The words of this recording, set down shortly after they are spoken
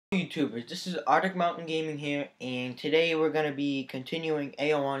YouTubers, this is Arctic Mountain Gaming here, and today we're going to be continuing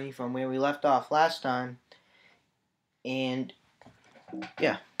Aoani from where we left off last time, and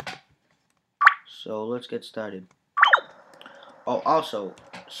yeah, so let's get started. Oh, also,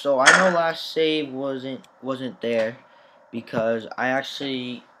 so I know last save wasn't there because I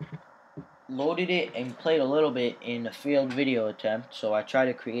actually loaded it and played a little bit in a failed video attempt, so I tried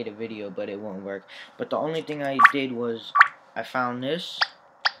to create a video, but it won't work. But the only thing I did was I found this,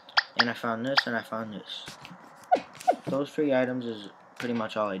 and I found this, and I found this. Those three items is pretty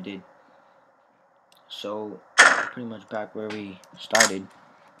much all I did. So, pretty much back where we started.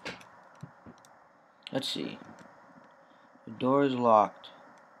 Let's see. The door is locked.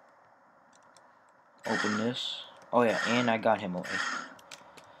 Open this. Oh yeah, and I got him away.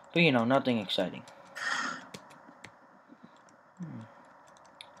 But you know, nothing exciting.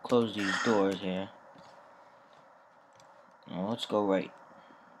 Close these doors here. Now let's go right.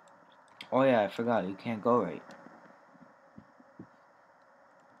 Oh yeah, I forgot, you can't go right.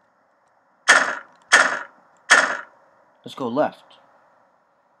 Let's go left.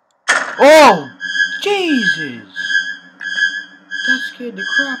 Oh! Jesus! That scared the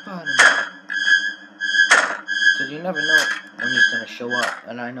crap out of me. Because you never know when he's going to show up.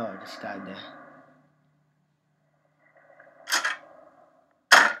 And I know I just died there.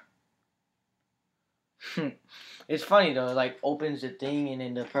 It's funny though, like opens the thing and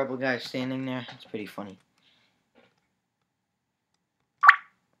then the purple guy's standing there. It's pretty funny.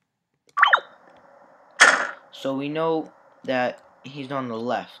 So we know that he's on the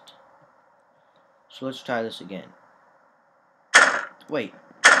left. So let's try this again. Wait.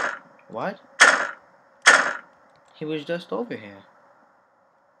 What? He was just over here.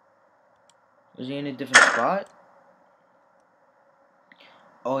 Was he in a different spot?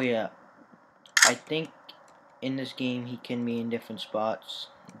 Oh yeah. I think in this game he can be in different spots.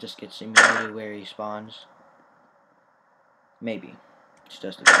 Just get simulated where he spawns. Maybe. It's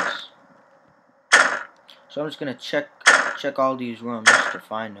just a guess. So I'm just gonna check all these rooms to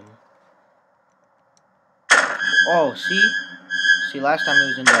find him. Oh, see? See, last time he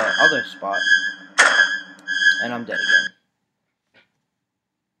was in the other spot. And I'm dead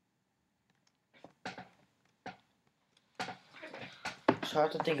again. So I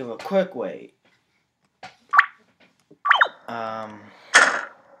have to think of a quick way.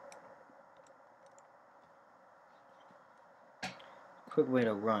 Quick way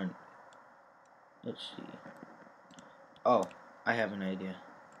to run. Let's see. Oh, I have an idea.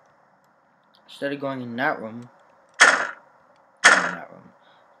 Instead of going in that room,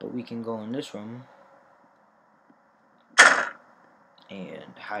 but we can go in this room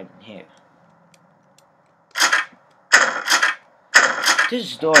and hide in here.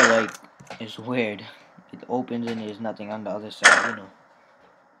 This door, like, is weird. It opens and there's nothing on the other side, you know.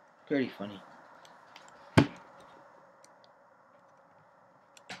 Pretty funny.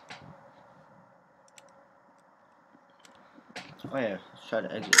 Oh yeah, let's try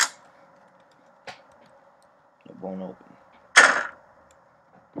to exit. It won't open.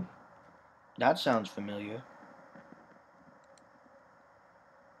 That sounds familiar.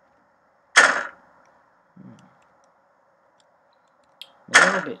 I'm a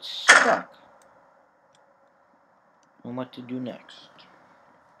little bit stuck on what to do next.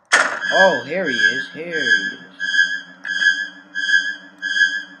 Oh, here he is. Here he is.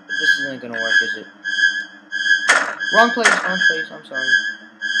 This isn't gonna work, is it? Wrong place, I'm sorry.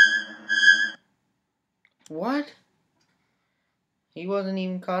 What? He wasn't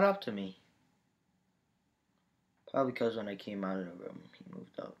even caught up to me. Probably because when I came out of the room, he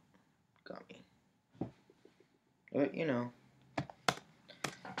moved up. Got me. But, you know,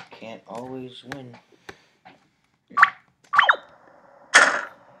 can't always win.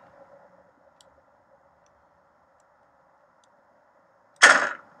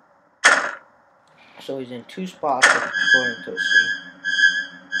 So he's in two spots, according to C.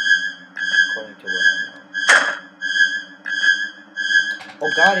 According to what I know.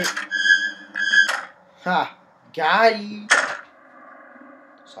 Oh, got it. Ha! Got it.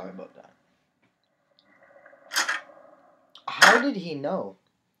 Sorry about that. How did he know?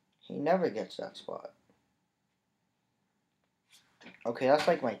 He never gets that spot. Okay, that's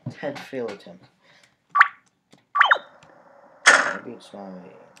like my 10th fail attempt. Maybe it's my...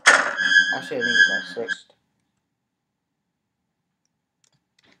 Actually, I think it's my 6th.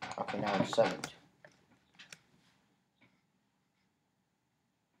 Okay, now it's 7th.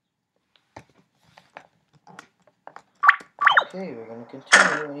 Okay, we're gonna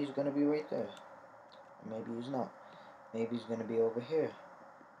continue, and he's gonna be right there. Maybe he's not. Maybe he's gonna be over here.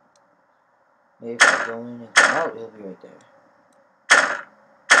 Maybe if I go in and come out, he'll be right there.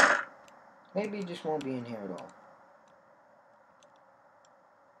 Maybe it just won't be in here at all.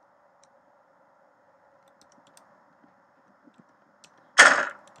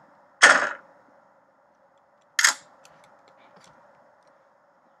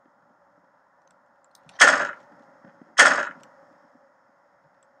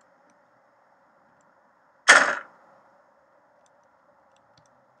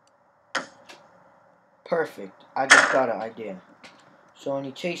 Perfect. I just got an idea. So when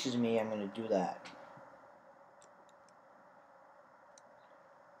he chases me, I'm going to do that.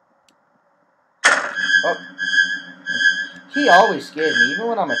 Oh. He always scares me, even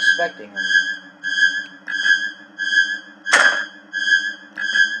when I'm expecting him.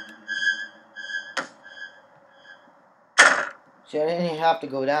 See, I didn't even have to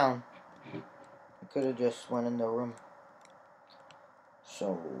go down. I could have just went in the room.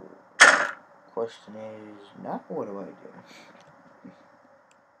 So, question is, now what do I do?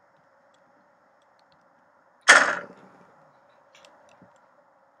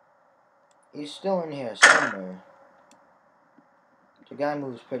 He's still in here somewhere. The guy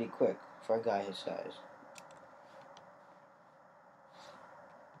moves pretty quick for a guy his size.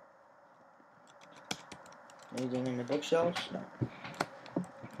 Anything in the bookshelves? No.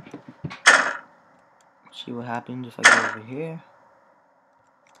 Let's see what happens if I go over here.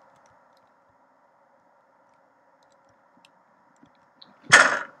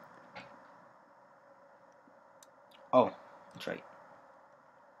 Oh, that's right.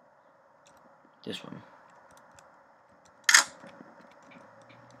 This one.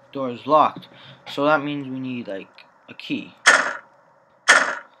 Door is locked. So that means we need, like, a key.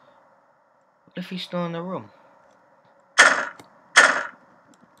 What if he's still in the room?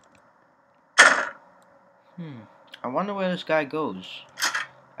 I wonder where this guy goes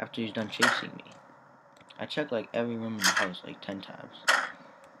after he's done chasing me. I checked, like, every room in the house, like, 10 times.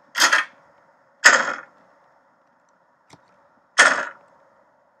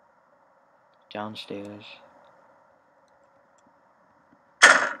 Downstairs.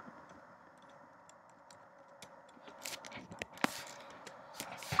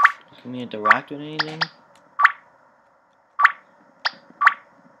 Can we interact with anything?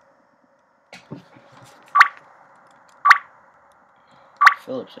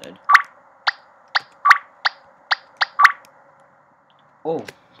 Phillips said. Oh,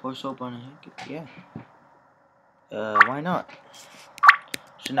 pour soap on a handkerchief. Yeah. Why not?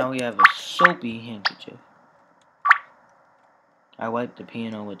 So now we have a soapy handkerchief. I wiped the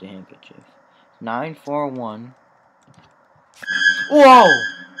piano with the handkerchief. 941. Whoa!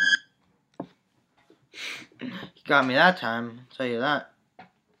 He got me that time, I'll tell you that.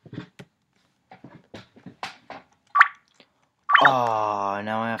 Oh,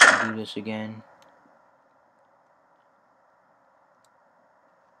 now I have to do this again.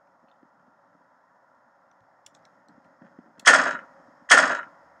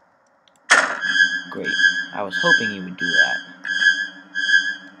 Great. I was hoping you would do that.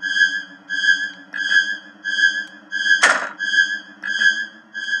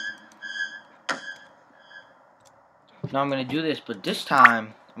 Now I'm going to do this, but this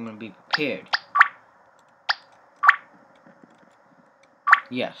time I'm going to be prepared.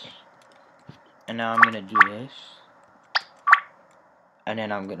 Yes. And now I'm going to do this. And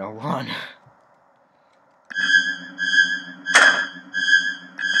then I'm going to run.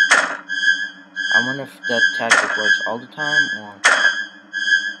 I wonder if that tactic works all the time, or...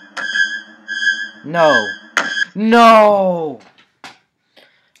 No! No!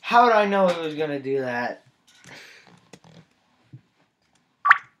 How did I know it was gonna do that?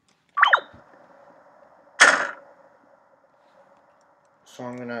 So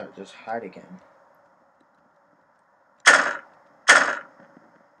I'm gonna just hide again.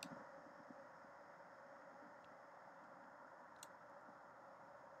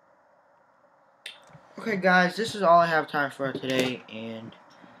 Okay guys, this is all I have time for today, and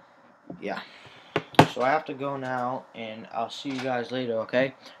yeah. So I have to go now, and I'll see you guys later,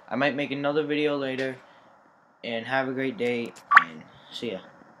 okay? I might make another video later, and have a great day, and see ya.